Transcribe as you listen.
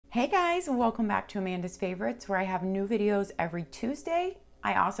Hey guys, welcome back to Amanda's Favorites, where I have new videos every Tuesday.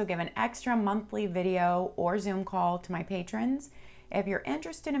 I also give an extra monthly video or Zoom call to my patrons. If you're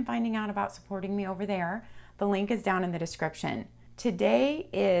interested in finding out about supporting me over there, the link is down in the description. Today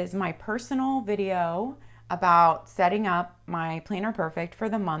is my personal video about setting up my Planner Perfect for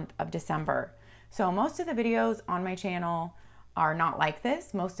the month of December. So most of the videos on my channel are not like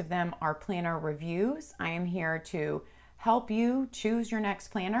this. Most of them are planner reviews. I am here to help you choose your next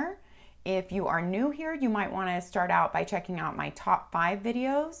planner. If you are new here, you might want to start out by checking out my top 5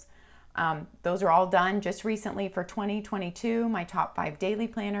 videos. Those are all done just recently for 2022. My top 5 daily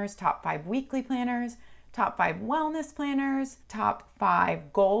planners, top 5 weekly planners, top 5 wellness planners, top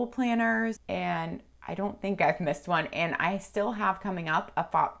 5 goal planners, and I don't think I've missed one. And I still have coming up a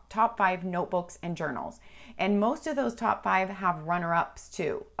top 5 notebooks and journals. And most of those top 5 have runner-ups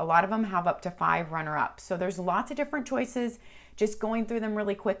too. A lot of them have up to 5 runner-ups. So there's lots of different choices, just going through them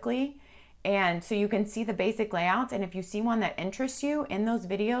really quickly. And so you can see the basic layouts. And if you see one that interests you in those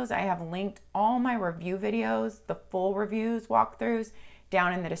videos, I have linked all my review videos, the full reviews, walkthroughs,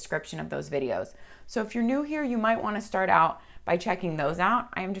 down in the description of those videos. So if you're new here, you might want to start out by checking those out.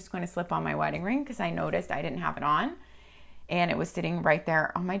 I am just going to slip on my wedding ring because I noticed I didn't have it on. And it was sitting right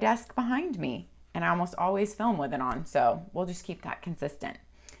there on my desk behind me. And I almost always film with it on, so we'll just keep that consistent.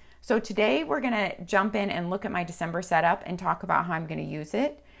 So today we're gonna jump in and look at my December setup and talk about how I'm gonna use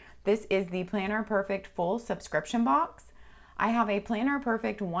it. This is the Planner Perfect full subscription box. I have a Planner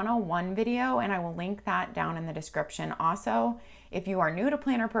Perfect 101 video, and I will link that down in the description also. If you are new to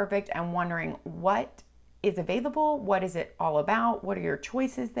Planner Perfect and wondering what is available, what is it all about, what are your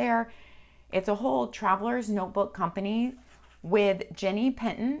choices there, it's a whole traveler's notebook company with Jenny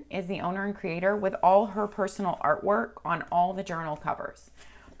Penton is the owner and creator, with all her personal artwork on all the journal covers.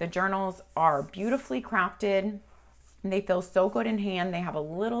 The journals are beautifully crafted. They feel so good in hand. They have a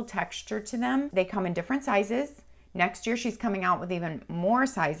little texture to them. They come in different sizes. Next year, she's coming out with even more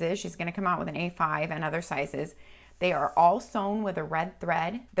sizes. She's going to come out with an A5 and other sizes. They are all sewn with a red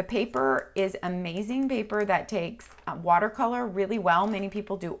thread. The paper is amazing paper that takes watercolor really well. Many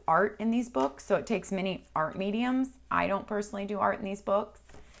people do art in these books, so it takes many art mediums. I don't personally do art in these books.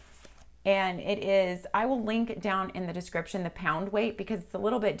 And it is, I will link it down in the description, the pound weight, because it's a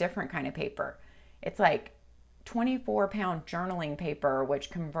little bit different kind of paper. It's like 24-pound journaling paper,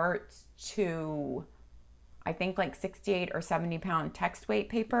 which converts to, I think, like 68 or 70-pound text weight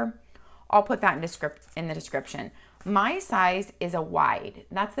paper. I'll put that in the description. My size is a wide.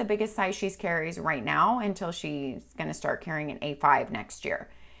 That's the biggest size she carries right now until she's gonna start carrying an A5 next year.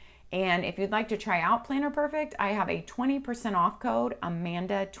 And if you'd like to try out Planner Perfect, I have a 20% off code,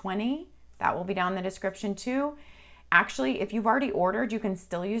 Amanda20. That will be down in the description too. Actually, if you've already ordered, you can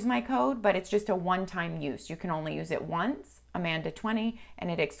still use my code, but it's just a one-time use. You can only use it once, Amanda20,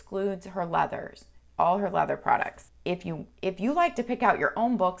 and it excludes her leathers, all her leather products. If you like to pick out your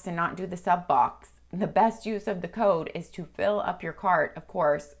own books and not do the sub box, the best use of the code is to fill up your cart, of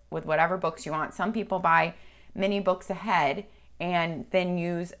course, with whatever books you want. Some people buy many books ahead and then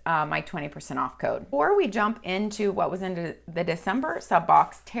use my 20% off code. Before we jump into what was in the December sub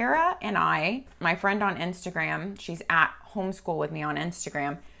box, Tara and I, my friend on Instagram, she's at Homeschool with me on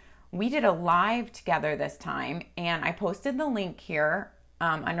Instagram, we did a live together this time, and I posted the link here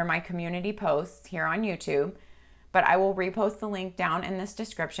under my community posts here on YouTube, but I will repost the link down in this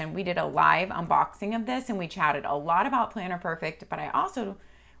description. We did a live unboxing of this and we chatted a lot about Planner Perfect, but I also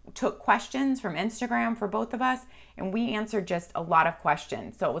took questions from Instagram for both of us, and we answered just a lot of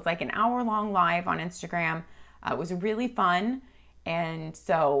questions. So it was like an hour-long live on Instagram. It was really fun, and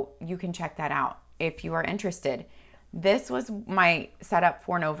so you can check that out if you are interested. This was my setup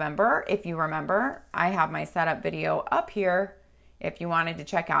for November. If you remember, I have my setup video up here. If you wanted to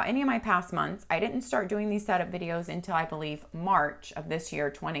check out any of my past months, I didn't start doing these setup videos until I believe March of this year,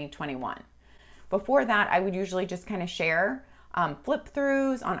 2021. Before that, I would usually just kind of share flip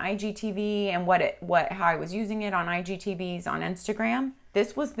throughs on IGTV and how I was using it on IGTVs on Instagram.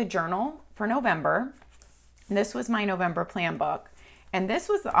 This was the journal for November. This was my November plan book. And this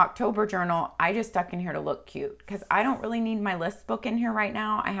was the October journal I just stuck in here to look cute because I don't really need my list book in here right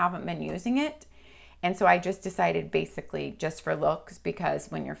now. I haven't been using it. And so I just decided basically just for looks, because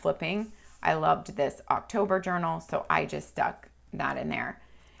when you're flipping, I loved this October journal, so I just stuck that in there.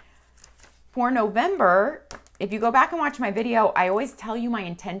 For November, if you go back and watch my video, I always tell you my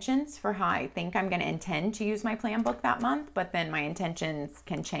intentions for how I think I'm gonna intend to use my plan book that month, but then my intentions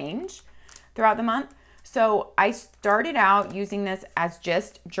can change throughout the month. So I started out using this as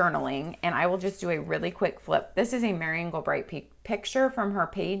just journaling, and I will just do a really quick flip. This is a Marian Gilbright picture from her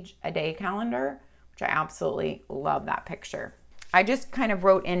Page a Day calendar, which I absolutely love that picture. I just kind of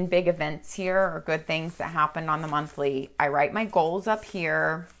wrote in big events here or good things that happened on the monthly. I write my goals up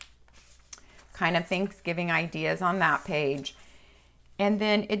here, kind of Thanksgiving ideas on that page. And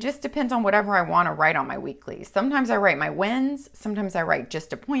then it just depends on whatever I want to write on my weekly. Sometimes I write my wins. Sometimes I write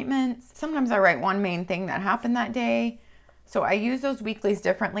just appointments. Sometimes I write one main thing that happened that day. So I use those weeklies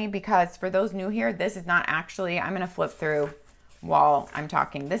differently because for those new here, this is not actually, I'm going to flip through while I'm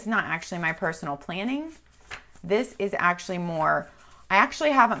talking. This is not actually my personal planning. This is actually more, I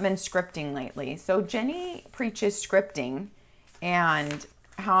actually haven't been scripting lately. So Jenny preaches scripting and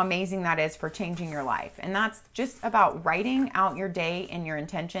how amazing that is for changing your life. And that's just about writing out your day and your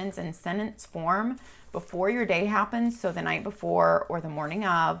intentions in sentence form before your day happens. So the night before or the morning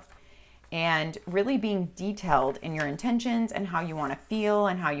of, and really being detailed in your intentions and how you want to feel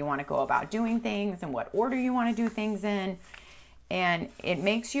and how you want to go about doing things and what order you want to do things in. And it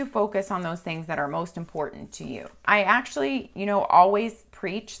makes you focus on those things that are most important to you. I actually, always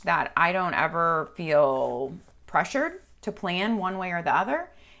preach that I don't ever feel pressured to plan one way or the other.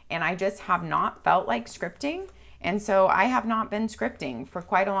 And I just have not felt like scripting. And so I have not been scripting for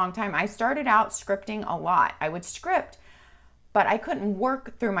quite a long time. I started out scripting a lot. I would script, but I couldn't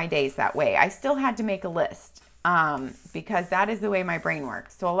work through my days that way. I still had to make a list because that is the way my brain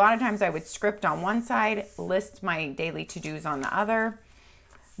works. So a lot of times I would script on one side, list my daily to-dos on the other.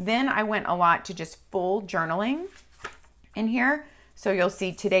 Then I went a lot to just full journaling in here. So you'll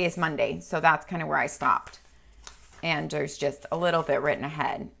see today is Monday. So that's kind of where I stopped. And there's just a little bit written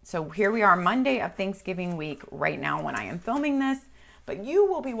ahead. So here we are, Monday of Thanksgiving week right now when I am filming this. But you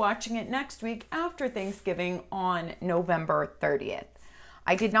will be watching it next week after Thanksgiving on November 30th.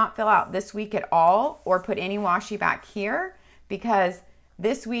 I did not fill out this week at all or put any washi back here because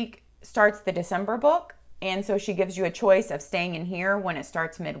this week starts the December book. And so she gives you a choice of staying in here when it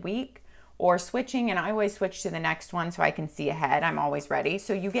starts midweek or switching. And I always switch to the next one so I can see ahead. I'm always ready.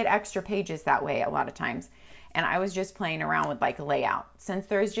 So you get extra pages that way a lot of times. And I was just playing around with like a layout. Since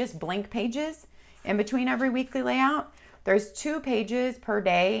there's just blank pages in between every weekly layout, there's 2 pages per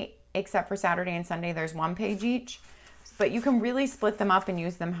day, except for Saturday and Sunday, there's 1 page each. But you can really split them up and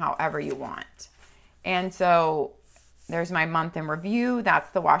use them however you want. And so there's my month in review. That's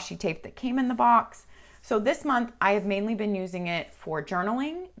the washi tape that came in the box. So this month, I have mainly been using it for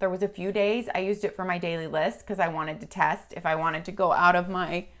journaling. There was a few days I used it for my daily list because I wanted to test if I wanted to go out of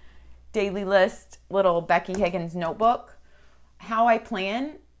my daily list little Becky Higgins notebook. How I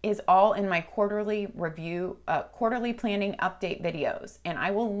plan is all in my quarterly review, quarterly planning update videos. And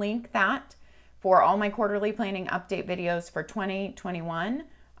I will link that for all my quarterly planning update videos for 2021.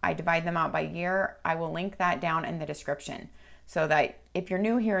 I divide them out by year. I will link that down in the description so that if you're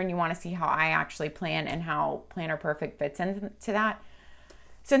new here and you want to see how I actually plan and how Planner Perfect fits into that.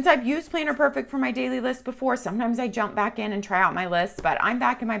 Since I've used Planner Perfect for my daily list before, sometimes I jump back in and try out my list, but I'm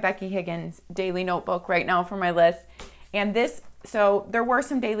back in my Becky Higgins daily notebook right now for my list. And so there were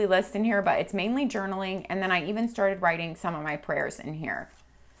some daily lists in here, but it's mainly journaling. And then I even started writing some of my prayers in here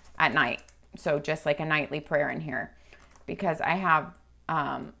at night. So just like a nightly prayer in here because I have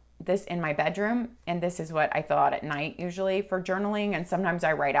this in my bedroom and this is what I fill out at night usually for journaling. And sometimes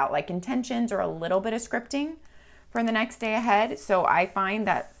I write out like intentions or a little bit of scripting for the next day ahead. So I find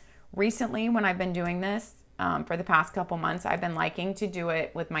that recently when I've been doing this for the past couple months, I've been liking to do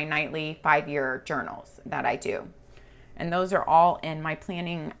it with my nightly 5-year journals that I do. And those are all in my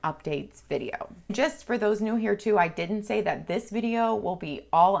planning updates video. Just for those new here too, I didn't say that this video will be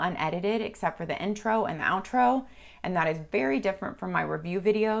all unedited except for the intro and the outro. And that is very different from my review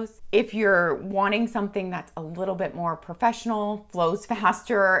videos. If you're wanting something that's a little bit more professional, flows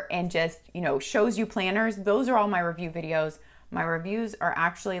faster, and just, shows you planners, those are all my review videos. My reviews are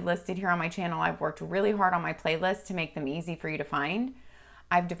actually listed here on my channel. I've worked really hard on my playlist to make them easy for you to find.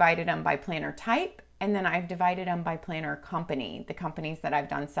 I've divided them by planner type, and then I've divided them by planner company, the companies that I've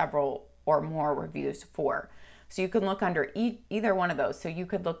done several or more reviews for. So you can look under either one of those. So you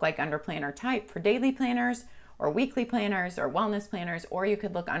could look like under planner type for daily planners or weekly planners or wellness planners, or you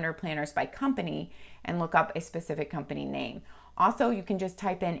could look under planners by company and look up a specific company name. Also, you can just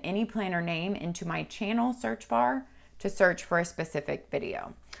type in any planner name into my channel search bar to search for a specific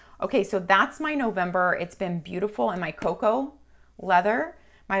video. Okay, so that's my November. It's been beautiful in my cocoa leather.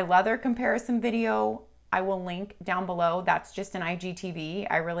 My leather comparison video, I will link down below. That's just an IGTV.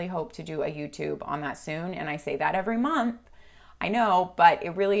 I really hope to do a YouTube on that soon. And I say that every month. I know, but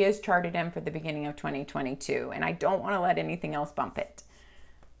it really is charted in for the beginning of 2022. And I don't want to let anything else bump it.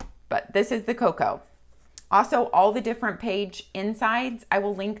 But this is the cocoa. Also, all the different page insides, I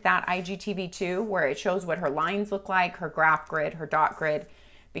will link that IGTV too, where it shows what her lines look like, her graph grid, her dot grid.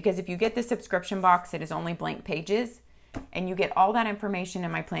 Because if you get the subscription box, it is only blank pages. And you get all that information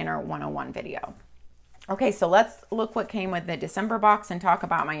in my Planner 101 video. Okay, so let's look what came with the December box and talk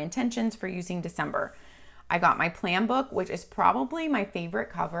about my intentions for using December. I got my plan book, which is probably my favorite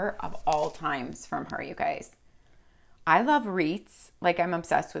cover of all times from her, you guys. I love wreaths, like I'm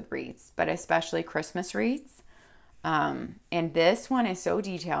obsessed with wreaths, but especially Christmas wreaths. And this one is so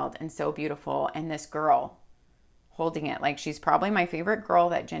detailed and so beautiful. And this girl holding it, like she's probably my favorite girl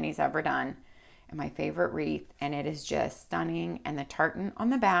that Jenny's ever done. And my favorite wreath. And it is just stunning. And the tartan on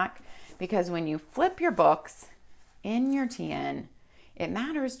the back, because when you flip your books in your TN, it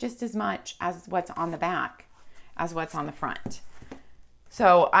matters just as much as what's on the back as what's on the front.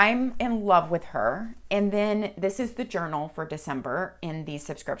 So I'm in love with her. And then this is the journal for December in the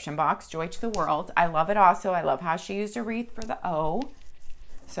subscription box, Joy to the World. I love it also. I love how she used a wreath for the O.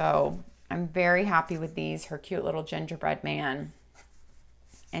 So I'm very happy with these, her cute little gingerbread man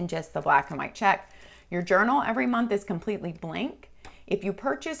and just the black and white check. Your journal every month is completely blank. If you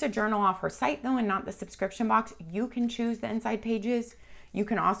purchase a journal off her site though and not the subscription box, you can choose the inside pages. You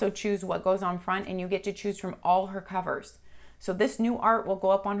can also choose what goes on front, and you get to choose from all her covers. So this new art will go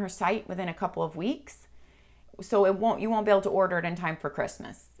up on her site within a couple of weeks. So you won't be able to order it in time for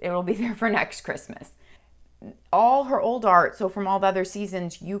Christmas. It will be there for next Christmas. All her old art, so from all the other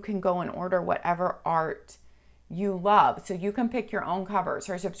seasons, you can go and order whatever art you love. So you can pick your own covers.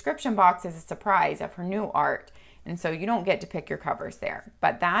 Her subscription box is a surprise of her new art. And so you don't get to pick your covers there.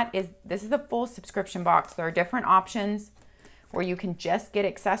 But this is a full subscription box. There are different options where you can just get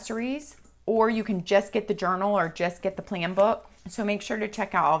accessories, or you can just get the journal or just get the plan book. So make sure to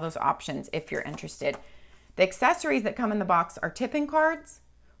check out all those options if you're interested. The accessories that come in the box are tipping cards,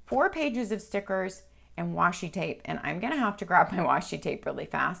 4 pages of stickers, and washi tape. And I'm gonna have to grab my washi tape really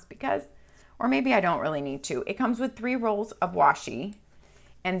fast because, or maybe I don't really need to. It comes with 3 rolls of washi,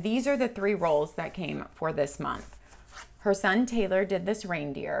 and these are the 3 rolls that came for this month. Her son Taylor did this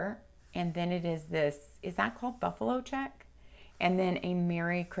reindeer, and then it is this, is that called buffalo check? And then a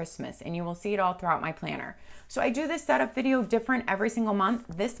Merry Christmas, and you will see it all throughout my planner. So I do this setup video different every single month.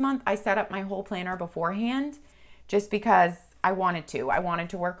 This month I set up my whole planner beforehand just because I wanted to. I wanted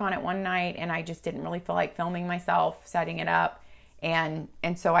to work on it one night, and I just didn't really feel like filming myself, setting it up, and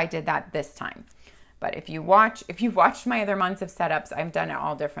so I did that this time. But if you've watched my other months of setups, I've done it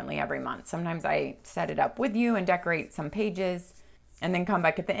all differently every month. Sometimes I set it up with you and decorate some pages and then come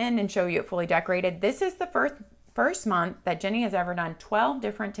back at the end and show you it fully decorated. This is the first month that Jenny has ever done 12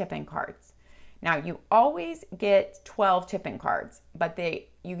 different tipping cards. Now you always get 12 tipping cards, but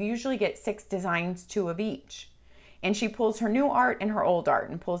you usually get 6 designs, 2 of each. And she pulls her new art and her old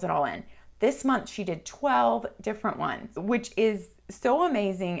art and pulls it all in. This month she did 12 different ones, which is so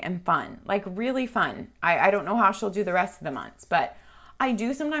amazing and fun, like really fun. I don't know how she'll do the rest of the months, but I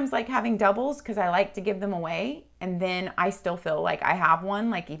do sometimes like having doubles because I like to give them away, and then I still feel like I have one,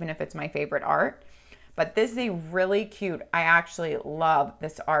 like even if it's my favorite art. But this is a really cute, I actually love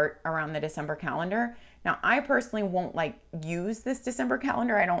this art around the December calendar. Now I personally won't like use this December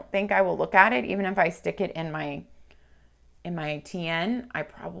calendar. I don't think I will look at it, even if I stick it in my TN, I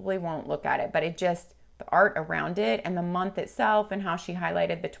probably won't look at it, but it just, the art around it and the month itself and how she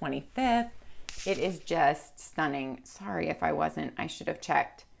highlighted the 25th, it is just stunning. Sorry if I wasn't, I should have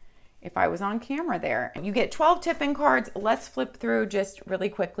checked if I was on camera there. You get 12 tipping cards. Let's flip through just really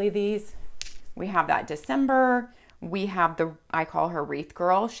quickly these. We have that December. We have I call her Wreath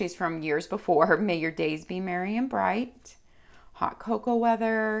Girl. She's from years before. May your days be merry and bright. Hot cocoa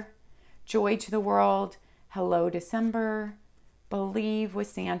weather. Joy to the world. Hello December. Believe with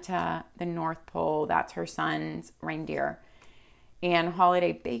Santa. The North Pole. That's her son's reindeer. And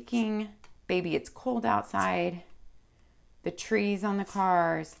holiday baking. Baby, it's cold outside. The trees on the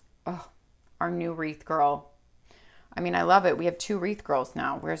cars. Oh, our new Wreath Girl. I mean, I love it. We have 2 Wreath Girls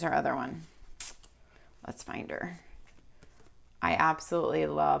now. Where's our other one? Let's find her. I absolutely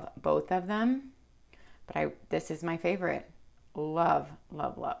love both of them, but this is my favorite. Love,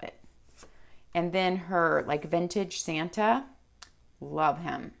 love, love it. And then her like vintage Santa, love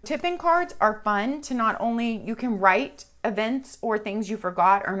him. Tipping cards are fun to not only, you can write events or things you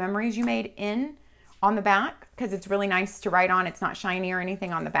forgot or memories you made on the back, because it's really nice to write on. It's not shiny or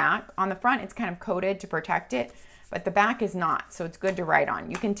anything on the back. On the front, it's kind of coated to protect it, but the back is not, so it's good to write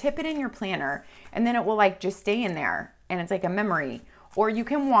on. You can tip it in your planner, and then it will like just stay in there, and it's like a memory. Or you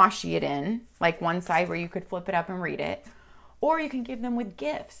can washi it in, like one side where you could flip it up and read it. Or you can give them with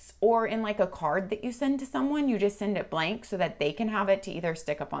gifts, or in like a card that you send to someone, you just send it blank so that they can have it to either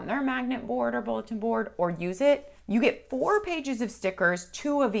stick up on their magnet board or bulletin board or use it. You get 4 pages of stickers,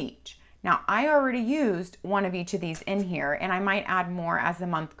 2 of each. Now I already used 1 of each of these in here, and I might add more as the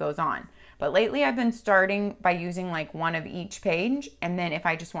month goes on. But lately I've been starting by using like one of each page. And then if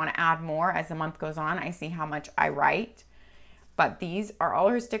I just want to add more as the month goes on, I see how much I write. But these are all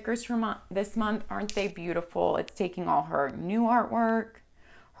her stickers from this month. Aren't they beautiful? It's taking all her new artwork,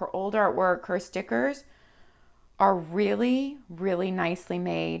 her old artwork, her stickers are really, really nicely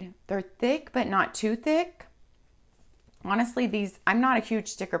made. They're thick, but not too thick. Honestly, these, I'm not a huge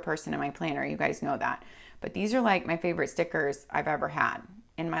sticker person in my planner. You guys know that. But these are like my favorite stickers I've ever had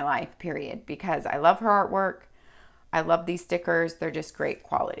in my life, period. Because I love her artwork. I love these stickers. They're just great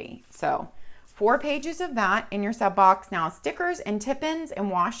quality. So 4 pages of that in your sub box. Now, stickers and tip-ins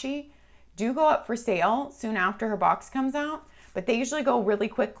and washi do go up for sale soon after her box comes out. But they usually go really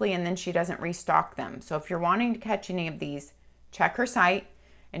quickly and then she doesn't restock them. So if you're wanting to catch any of these, check her site.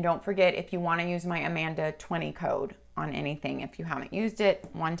 And don't forget, if you want to use my Amanda20 code on anything, if you haven't used it,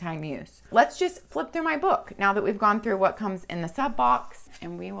 one-time use. Let's just flip through my book now that we've gone through what comes in the sub box,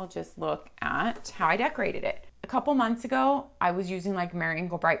 and we will just look at how I decorated it. A couple months ago, I was using like Mary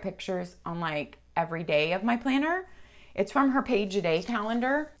Engel Bright pictures on like every day of my planner. It's from her page a day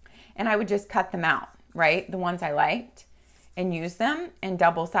calendar, and I would just cut them out, right? The ones I liked, and use them and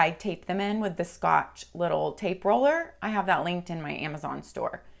double side tape them in with the Scotch little tape roller. I have that linked in my Amazon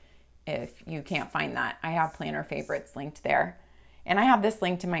store. If you can't find that, I have planner favorites linked there. And I have this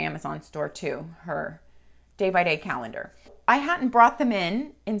linked in my Amazon store too, her day-by-day calendar. I hadn't brought them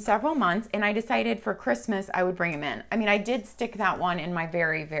in several months, and I decided for Christmas I would bring them in. I mean, I did stick that one in my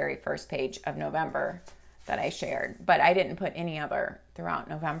very, very first page of November that I shared, but I didn't put any other throughout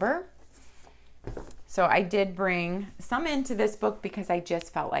November. So I did bring some into this book because I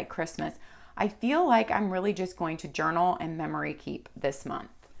just felt like Christmas. I feel like I'm really just going to journal and memory keep this month.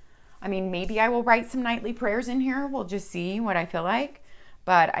 I mean, maybe I will write some nightly prayers in here. We'll just see what I feel like.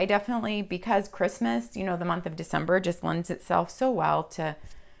 But I definitely, because Christmas, you know, the month of December just lends itself so well to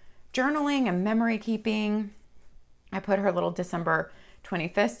journaling and memory keeping. I put her little December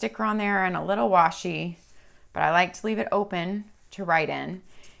 25th sticker on there and a little washi, but I like to leave it open to write in.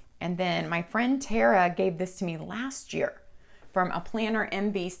 And then my friend Tara gave this to me last year from a Planner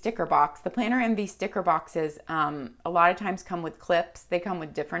MV sticker box. The Planner MV sticker boxes a lot of times come with clips. They come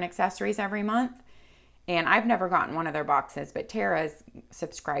with different accessories every month. And I've never gotten one of their boxes, but Tara's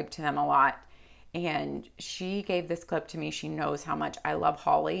subscribed to them a lot. And she gave this clip to me. She knows how much I love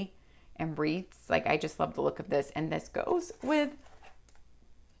holly and wreaths. Like, I just love the look of this. And this goes with,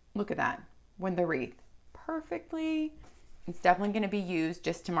 look at that, with the wreath perfectly. It's definitely going to be used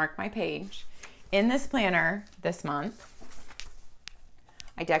just to mark my page. In this planner this month,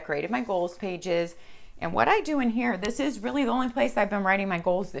 I decorated my goals pages. And what I do in here, this is really the only place I've been writing my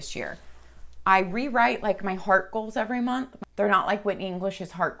goals this year. I rewrite like my heart goals every month. They're not like Whitney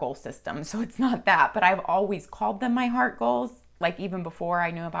English's heart goal system, so it's not that. But I've always called them my heart goals, like even before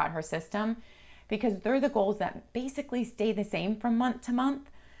I knew about her system, because they're the goals that basically stay the same from month to month.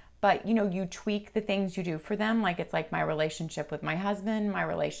 But, you know, you tweak the things you do for them. Like, it's like my relationship with my husband, my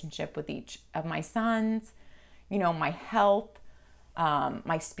relationship with each of my sons, you know, my health,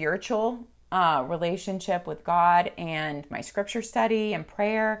 my spiritual relationship with God, and my scripture study and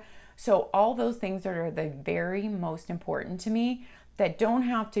prayer. So all those things that are the very most important to me that don't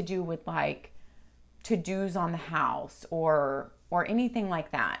have to do with like to-dos on the house or anything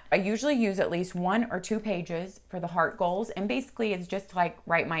like that. I usually use at least 1 or 2 pages for the heart goals, and basically it's just like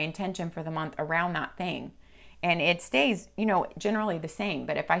write my intention for the month around that thing. And it stays, you know, generally the same.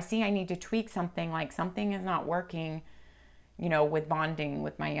 But if I see I need to tweak something, like something is not working, you know, with bonding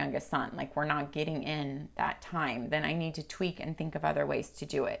with my youngest son, like we're not getting in that time, then I need to tweak and think of other ways to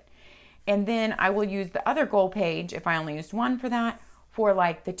do it. And then I will use the other goal page, if I only used one for that, for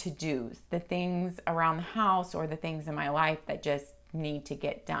like the to-dos, the things around the house or the things in my life that just need to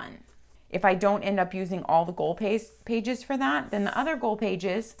get done. If I don't end up using all the goal pages for that, then the other goal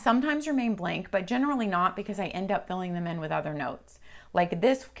pages sometimes remain blank, but generally not, because I end up filling them in with other notes. Like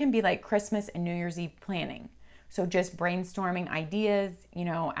this can be like Christmas and New Year's Eve planning. So just brainstorming ideas, you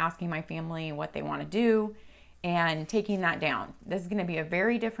know, asking my family what they want to do and taking that down. This is going to be a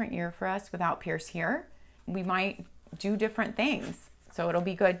very different year for us without Pierce here. We might do different things. So it'll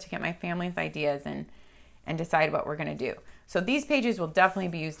be good to get my family's ideas and decide what we're going to do. So these pages will definitely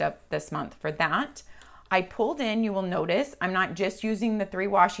be used up this month for that. I pulled in, you will notice, I'm not just using the 3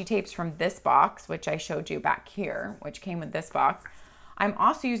 washi tapes from this box, which I showed you back here, which came with this box. I'm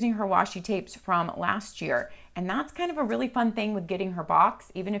also using her washi tapes from last year. And that's kind of a really fun thing with getting her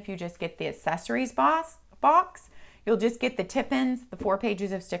box. Even if you just get the accessories box, you'll just get the tip-ins, the 4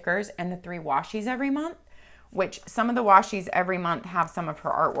 pages of stickers, and the 3 washis every month, which some of the washis every month have some of her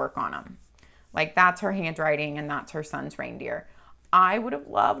artwork on them. Like that's her handwriting and that's her son's reindeer. I would have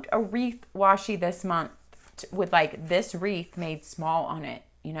loved a wreath washi this month with like this wreath made small on it,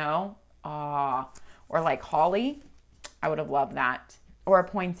 you know? Or like holly. I would have loved that. Or a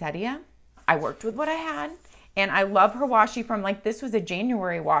poinsettia. I worked with what I had. And I love her washi from like, this was a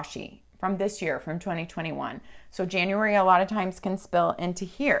January washi from this year, from 2021. So January a lot of times can spill into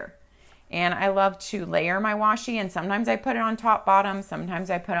here. And I love to layer my washi, and sometimes I put it on top, bottom, sometimes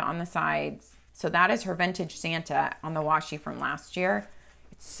I put it on the sides. So that is her vintage Santa on the washi from last year.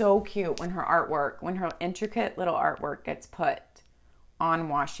 It's so cute when her artwork, when her intricate little artwork gets put on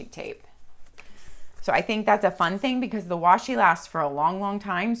washi tape. So I think that's a fun thing because the washi lasts for a long, long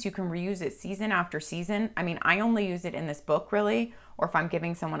time. So you can reuse it season after season. I mean, I only use it in this book really, or if I'm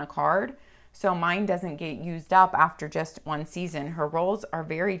giving someone a card. So mine doesn't get used up after just one season. Her rolls are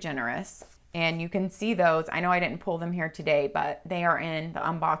very generous and you can see those. I know I didn't pull them here today, but they are in the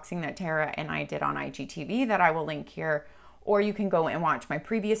unboxing that Tara and I did on IGTV that I will link here. Or you can go and watch my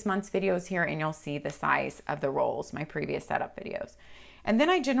previous month's videos here and you'll see the size of the rolls, my previous setup videos. And then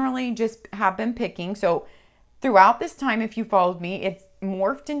I generally just have been picking. So throughout this time, if you followed me, it's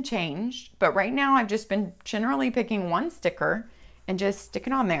morphed and changed. But right now I've just been generally picking one sticker and just stick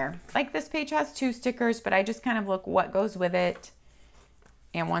it on there. Like this page has 2 stickers, but I just kind of look what goes with it.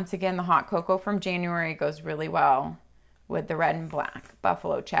 And once again, the hot cocoa from January goes really well with the red and black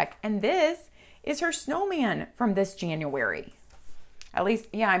buffalo check. And this is her snowman from this January. At least,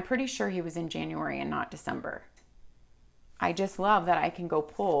 yeah, I'm pretty sure he was in January and not December. I just love that I can go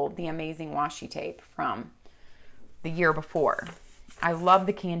pull the amazing washi tape from the year before. I love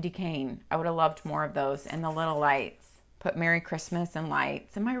the candy cane. I would have loved more of those, and the little lights. Put Merry Christmas and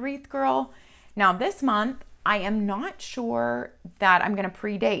lights. And my wreath girl. Now this month, I am not sure that I'm going to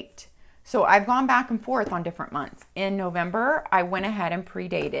pre-date. So I've gone back and forth on different months. In November, I went ahead and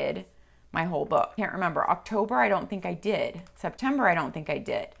pre-dated my whole book. Can't remember. October, I don't think I did. September, I don't think I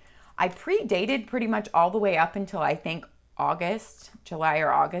did. I pre-dated pretty much all the way up until I think August, July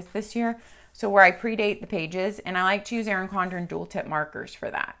or August this year. So where I predate the pages, and I like to use Erin Condren dual tip markers for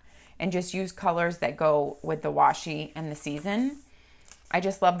that and just use colors that go with the washi and the season. I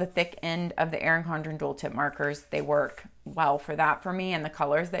just love the thick end of the Erin Condren dual tip markers. They work well for that for me and the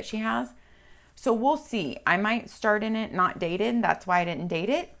colors that she has. So we'll see. I might start in it not dated. That's why I didn't date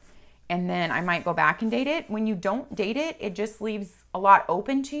it. And then I might go back and date it. When you don't date it, it just leaves a lot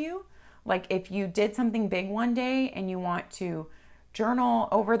open to you. Like if you did something big one day and you want to journal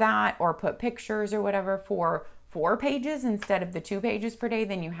over that or put pictures or whatever for 4 pages instead of the 2 pages per day,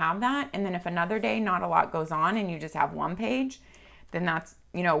 then you have that. And then if another day not a lot goes on and you just have 1 page, then that's,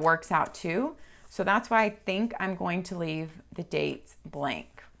 you know, works out too. So that's why I think I'm going to leave the dates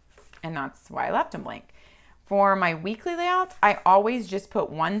blank. And that's why I left them blank. For my weekly layouts, I always just put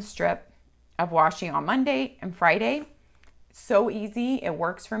 1 strip of washi on Monday and Friday. So easy. It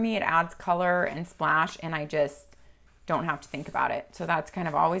works for me. It adds color and splash, and I just don't have to think about it. So that's kind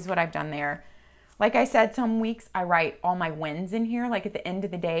of always what I've done there. Like I said, some weeks I write all my wins in here, like at the end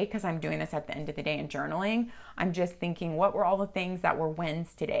of the day, because I'm doing this at the end of the day in journaling. I'm just thinking, what were all the things that were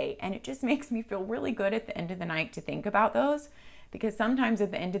wins today? And it just makes me feel really good at the end of the night to think about those, because sometimes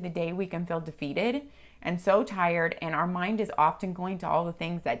at the end of the day, we can feel defeated and so tired, and our mind is often going to all the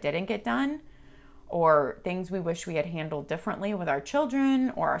things that didn't get done, or things we wish we had handled differently with our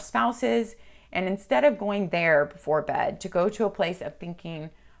children or our spouses. And instead of going there before bed, to go to a place of thinking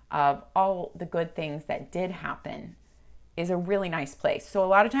of all the good things that did happen is a really nice place. So a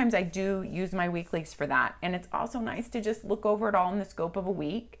lot of times I do use my weeklies for that. And it's also nice to just look over it all in the scope of a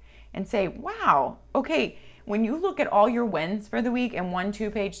week and say, wow, okay, when you look at all your wins for the week in 1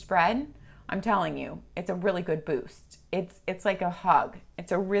 2-page spread, I'm telling you, it's a really good boost. It's like a hug.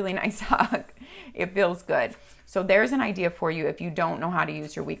 It's a really nice hug. It feels good. So there's an idea for you if you don't know how to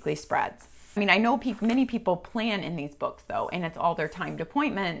use your weekly spreads. I mean, I know many people plan in these books though, and it's all their timed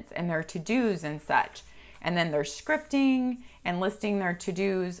appointments and their to-dos and such. And then they're scripting and listing their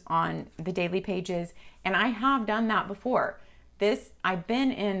to-dos on the daily pages. And I have done that before. I've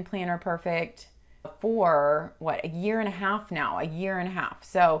been in Planner Perfect for what, 1.5 years now, 1.5 years.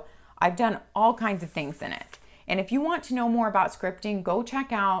 So I've done all kinds of things in it. And if you want to know more about scripting, go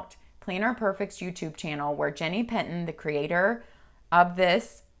check out Planner Perfect's YouTube channel, where Jenny Penton, the creator of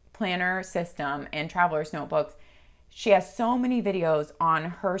this planner system and traveler's notebooks, she has so many videos on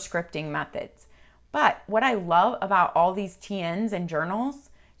her scripting methods. But what I love about all these TNs and journals,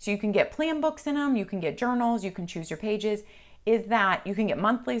 so you can get plan books in them, you can get journals, you can choose your pages, is that you can get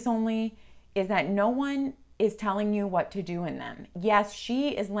monthlies only, is that no one is telling you what to do in them. Yes, she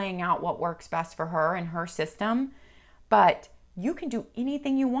is laying out what works best for her and her system, but You can do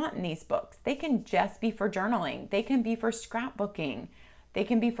anything you want in these books. They can just be for journaling. They can be for scrapbooking. They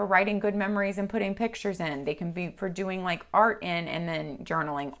can be for writing good memories and putting pictures in. They can be for doing like art in and then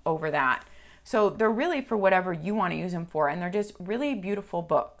journaling over that. So they're really for whatever you want to use them for. And they're just really beautiful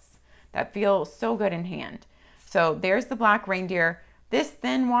books that feel so good in hand. So there's the Black Reindeer. This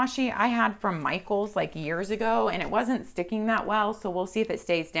thin washi I had from Michael's like years ago, and it wasn't sticking that well. So we'll see if it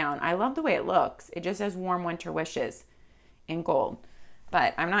stays down. I love the way it looks. It just says Warm Winter Wishes in gold,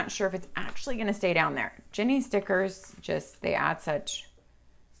 but I'm not sure if it's actually going to stay down there. Jenny's stickers, just, they add such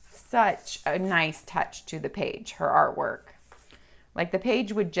a nice touch to the page, her artwork. Like the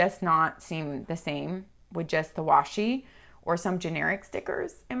page would just not seem the same with just the washi or some generic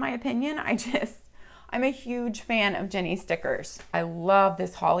stickers, in my opinion. I'm a huge fan of Jenny's stickers. I love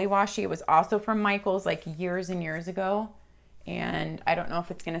this holly washi. It was also from Michael's like years and years ago. And I don't know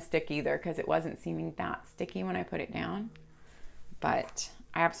if it's going to stick either because it wasn't seeming that sticky when I put it down. But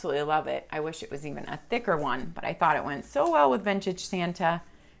I absolutely love it. I wish it was even a thicker one, but I thought it went so well with Vintage Santa.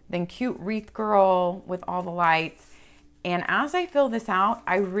 Then Cute Wreath Girl with all the lights. And as I fill this out,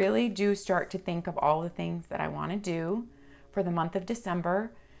 I really do start to think of all the things that I want to do for the month of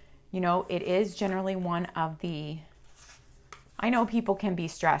December. You know, it is generally one of the, I know people can be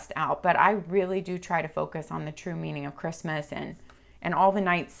stressed out, but I really do try to focus on the true meaning of Christmas and all the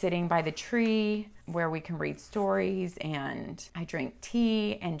nights sitting by the tree where we can read stories and I drink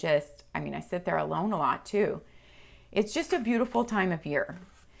tea and just, I sit there alone a lot too. It's just a beautiful time of year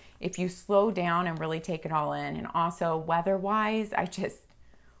if you slow down and really take it all in. And also weather-wise, I just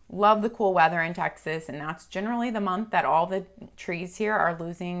love the cool weather in Texas, and that's generally the month that all the trees here are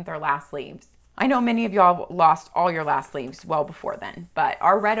losing their last leaves. I know many of y'all lost all your last leaves well before then, but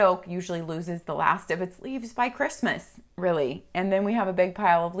our red oak usually loses the last of its leaves by Christmas, really. And then we have a big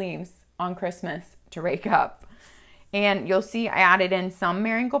pile of leaves on Christmas to rake up. And you'll see I added in some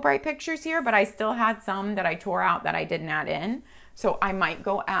Miracle Bright pictures here, but I still had some that I tore out that I didn't add in. So I might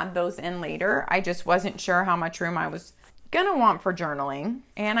go add those in later. I just wasn't sure how much room I was gonna want for journaling.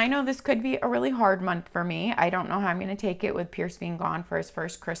 And I know this could be a really hard month for me. I don't know how I'm gonna take it with Pierce being gone for his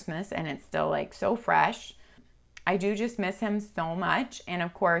first Christmas and it's still like so fresh. I do just miss him so much. And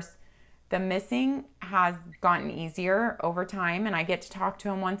of course, the missing has gotten easier over time and I get to talk to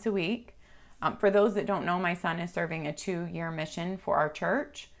him once a week. For those that don't know, my son is serving a 2-year mission for our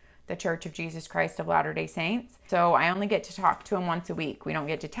church, the Church of Jesus Christ of Latter-day Saints. So I only get to talk to him once a week. We don't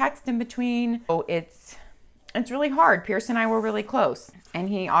get to text in between. So it's really hard. Pierce and I were really close, and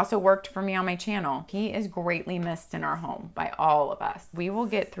he also worked for me on my channel. He is greatly missed in our home by all of us. We will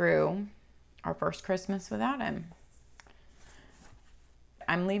get through our first Christmas without him.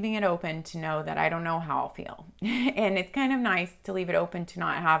 I'm leaving it open to know that I don't know how I'll feel. And it's kind of nice to leave it open to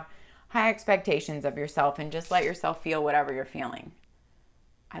not have high expectations of yourself and just let yourself feel whatever you're feeling.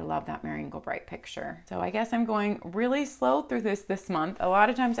 I love that Miracle Bright picture. So I guess I'm going really slow through this month. A lot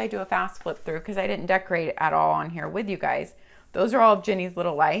of times I do a fast flip through because I didn't decorate it at all on here with you guys. Those are all of Jenny's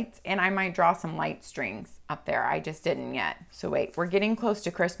little lights, and I might draw some light strings up there. I just didn't yet. So wait, we're getting close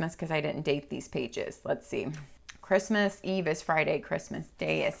to Christmas because I didn't date these pages. Let's see. Christmas Eve is Friday, Christmas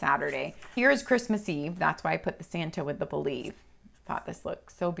Day is Saturday. Here is Christmas Eve. That's why I put the Santa with the believe. I thought this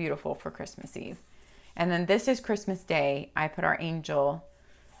looked so beautiful for Christmas Eve. And then this is Christmas Day. I put our angel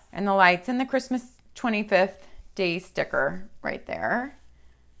and the lights and the Christmas 25th day sticker right there.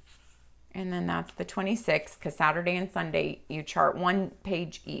 And then that's the 26th, because Saturday and Sunday you chart one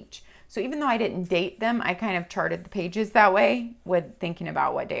page each. So even though I didn't date them, I kind of charted the pages that way with thinking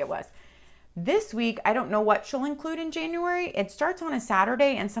about what day it was. This week, I don't know what she'll include in January. It starts on a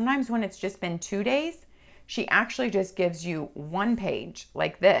Saturday, and sometimes when it's just been 2 days, she actually just gives you one page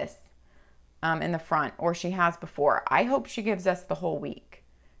like this in the front, or she has before. I hope she gives us the whole week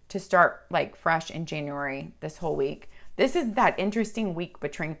to start like fresh in January, this whole week. This is that interesting week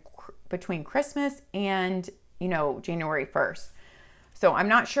between Christmas and, you know, January 1st. So I'm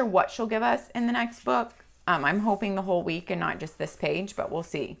not sure what she'll give us in the next book. I'm hoping the whole week and not just this page, but we'll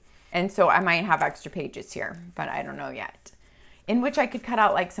see. And so I might have extra pages here, but I don't know yet. In which I could cut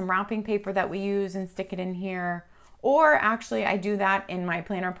out like some wrapping paper that we use and stick it in here. Or actually I do that in my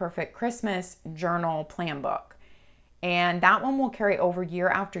Planner Perfect Christmas journal plan book. And that one will carry over year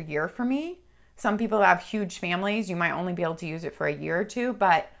after year for me. Some people have huge families. You might only be able to use it for a year or two,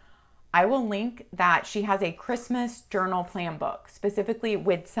 but I will link that she has a Christmas journal plan book, specifically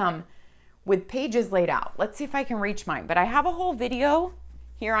with pages laid out. Let's see if I can reach mine, but I have a whole video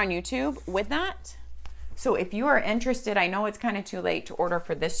here on YouTube with that. So if you are interested, I know it's kind of too late to order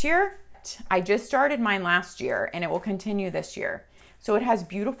for this year. I just started mine last year and it will continue this year. So it has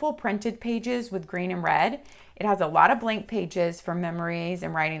beautiful printed pages with green and red. It has a lot of blank pages for memories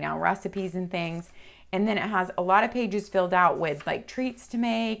and writing down recipes and things. And then it has a lot of pages filled out with like treats to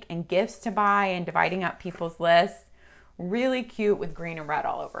make and gifts to buy and dividing up people's lists. Really cute with green and red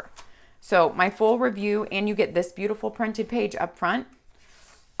all over. So my full review, and you get this beautiful printed page up front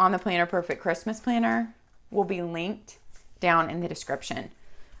on the Planner Perfect Christmas Planner, will be linked down in the description.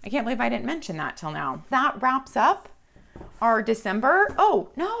 I can't believe I didn't mention that till now. That wraps up our December. Oh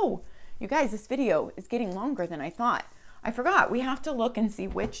no, you guys, this video is getting longer than I thought. I forgot, we have to look and see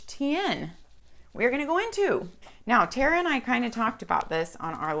which TN we're gonna go into. Now, Tara and I kind of talked about this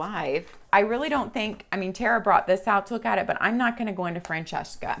on our live. I really don't think, I mean, Tara brought this out to look at it, but I'm not gonna go into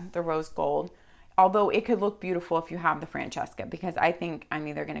Francesca, the rose gold, although it could look beautiful if you have the Francesca, because I think I'm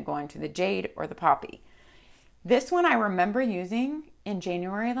either gonna go into the jade or the poppy. This one I remember using in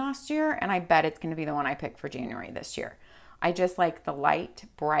January last year, and I bet it's gonna be the one I pick for January this year. I just like the light,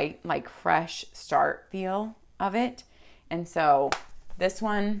 bright, like fresh start feel of it. And so this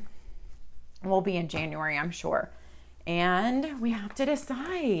one will be in January, I'm sure. And we have to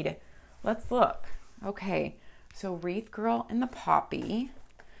decide. Let's look. Okay, so Wreath Girl and the Poppy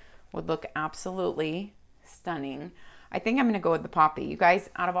would look absolutely stunning. I think I'm gonna go with the Poppy. You guys,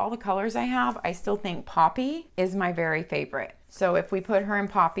 out of all the colors I have, I still think Poppy is my very favorite. So if we put her in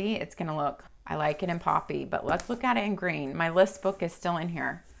Poppy, it's gonna look, I like it in Poppy, but let's look at it in green. My list book is still in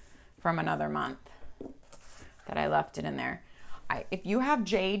here from another month that I left it in there. If you have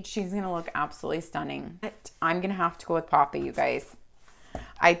jade, she's gonna look absolutely stunning. But I'm gonna have to go with Poppy, you guys.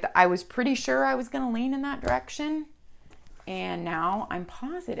 I was pretty sure I was gonna lean in that direction, and now I'm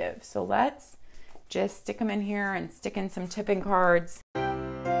positive. So let's just stick them in here and stick in some tipping cards.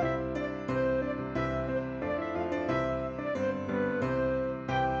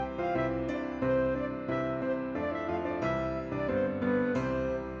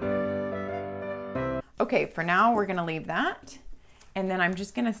 Okay, for now we're gonna leave that. And then I'm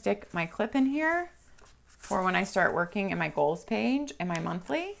just gonna stick my clip in here for when I start working in my goals page and my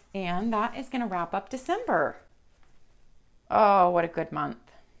monthly. And that is gonna wrap up December. Oh, what a good month.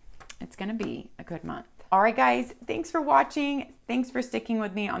 It's gonna be a good month. All right, guys, thanks for watching. Thanks for sticking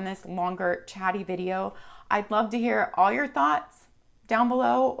with me on this longer chatty video. I'd love to hear all your thoughts down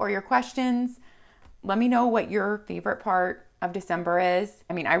below or your questions. Let me know what your favorite part of December is.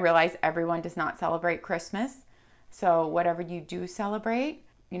 I mean, I realize everyone does not celebrate Christmas. So whatever you do celebrate,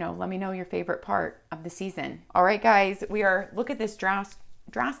 you know, let me know your favorite part of the season. All right, guys, look at this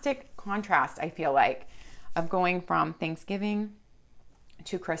drastic contrast, I feel like, of going from Thanksgiving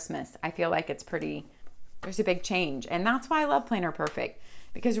to Christmas. I feel like there's a big change. And that's why I love Planner Perfect,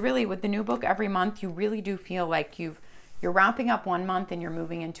 because really with the new book every month, you really do feel like you're wrapping up one month and you're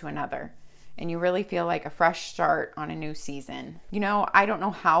moving into another. And you really feel like a fresh start on a new season. You know, I don't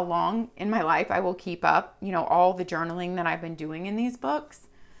know how long in my life I will keep up, you know, all the journaling that I've been doing in these books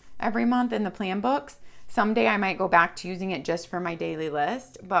every month in the plan books. Someday I might go back to using it just for my daily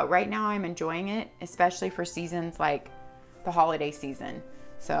list, but right now I'm enjoying it, especially for seasons like the holiday season.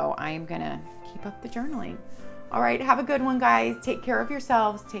 So I am gonna keep up the journaling. All right, have a good one, guys. Take care of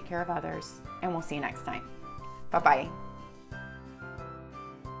yourselves, take care of others, and we'll see you next time. Bye-bye.